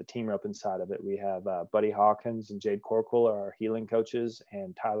same thing with the team roping side of it. We have Buddy Hawkins and Jade Corkle are our heeling coaches,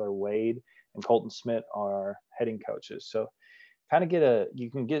 and Tyler Wade and Colton Smith are our heading coaches. So kind of you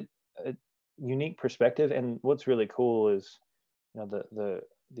can get a unique perspective. And what's really cool is,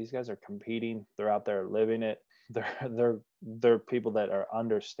 these guys are competing, they're out there living it. They're people that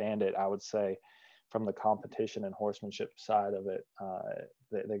understand it, I would say, from the competition and horsemanship side of it.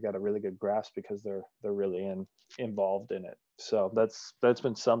 They got a really good grasp because they're really involved in it. So that's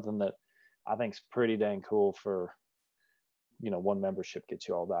been something that I think is pretty dang cool. For one membership gets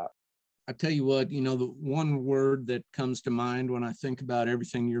you all that. I tell you what, the one word that comes to mind when I think about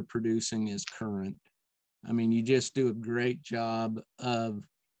everything you're producing is current. I mean, you just do a great job of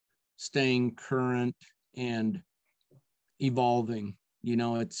staying current and evolving.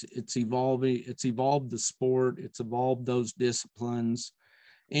 It's evolving. It's evolved the sport. It's evolved those disciplines.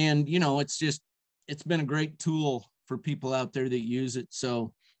 And, it's been a great tool for people out there that use it.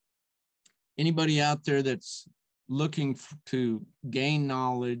 So anybody out there that's looking to gain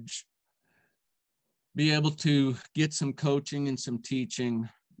knowledge, be able to get some coaching and some teaching,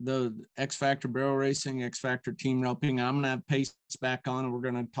 the X Factor barrel racing, X Factor team roping. I'm going to have Pace back on, and we're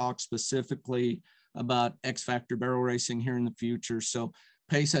going to talk specifically about X Factor barrel racing here in the future. So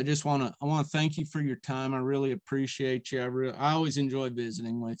Pace, I want to thank you for your time. I really appreciate you. I always enjoy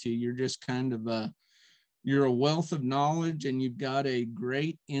visiting with you. You're just kind of you're a wealth of knowledge, and you've got a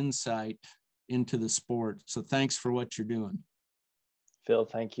great insight into the sport. So thanks for what you're doing. Phil,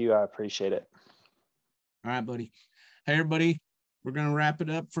 thank you. I appreciate it. All right, buddy. Hey, everybody, we're going to wrap it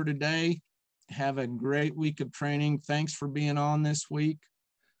up for today. Have a great week of training. Thanks for being on this week.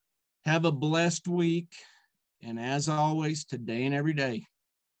 Have a blessed week. And as always, today and every day,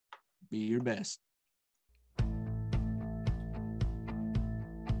 be your best.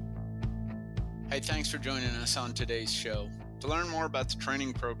 Hey, thanks for joining us on today's show. To learn more about the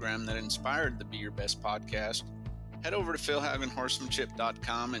training program that inspired the Be Your Best podcast, head over to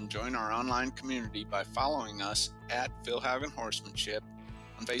philhaugenhorsemanship.com and join our online community by following us at Phil Haugen Horsemanship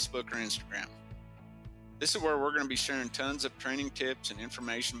on Facebook or Instagram. This is where we're going to be sharing tons of training tips and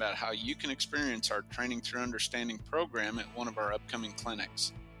information about how you can experience our Training Through Understanding program at one of our upcoming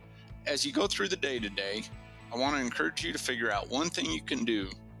clinics. As you go through the day today, I want to encourage you to figure out one thing you can do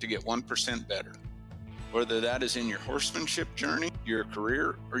to get 1% better, whether that is in your horsemanship journey, your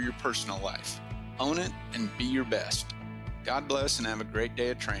career, or your personal life. Own it and be your best. God bless and have a great day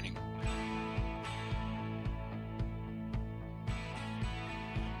of training.